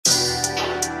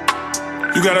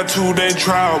You got a 2-day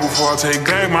trial before I take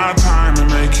back my time and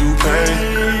make you pay.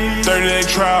 30-day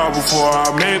trial before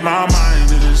I make my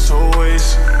mind, it is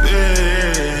always,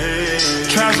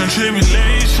 trials and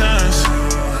tribulations.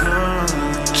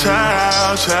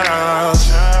 Ciao, ciao,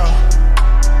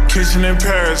 ciao. Kissing in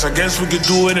Paris, I guess we could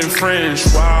do it in French,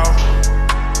 wow.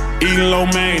 Eating lo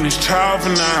mein, it's ciao for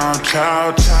now,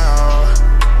 ciao,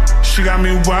 ciao. She got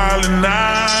me wildin'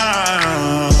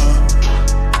 now.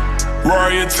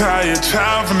 Rory Italia,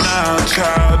 ciao for now,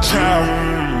 ciao, ciao.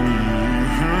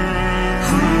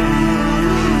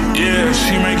 Yeah,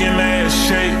 she making that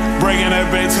shake, breaking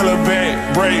that back till her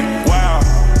back break, wow.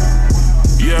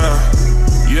 Yeah,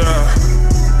 yeah.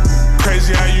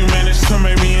 Crazy how you managed to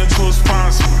make me into a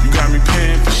sponsor. You got me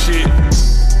paying for shit.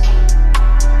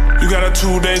 You got a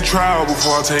 2-day trial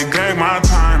before I take back my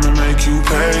time and make you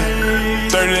pay.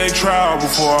 30-day trial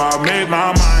before I make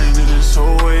my mind, it is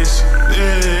always,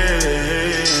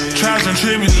 trials and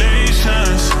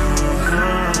tribulations.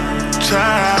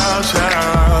 Ciao,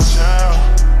 ciao,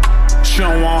 ciao. She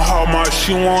don't want Hallmark,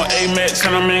 she want Amex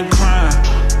and I'm inclined.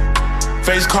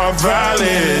 Face card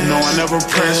valid, no I never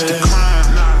pressed decline.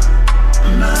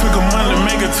 Took a month to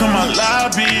make it to my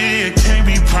lobby, it can't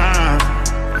be prime.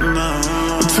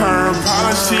 Return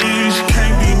policies,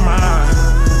 can't be mine.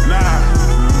 Nah,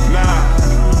 nah.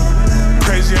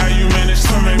 Crazy how you managed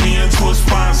to make me into a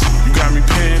sponsor. You got me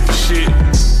paying for shit.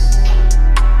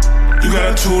 You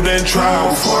got a 2-day trial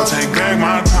before I take back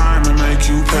my time and make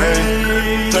you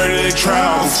pay. 30-day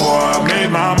trial before I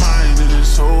made my mind, it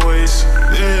is always,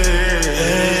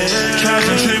 trials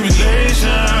and tribulations.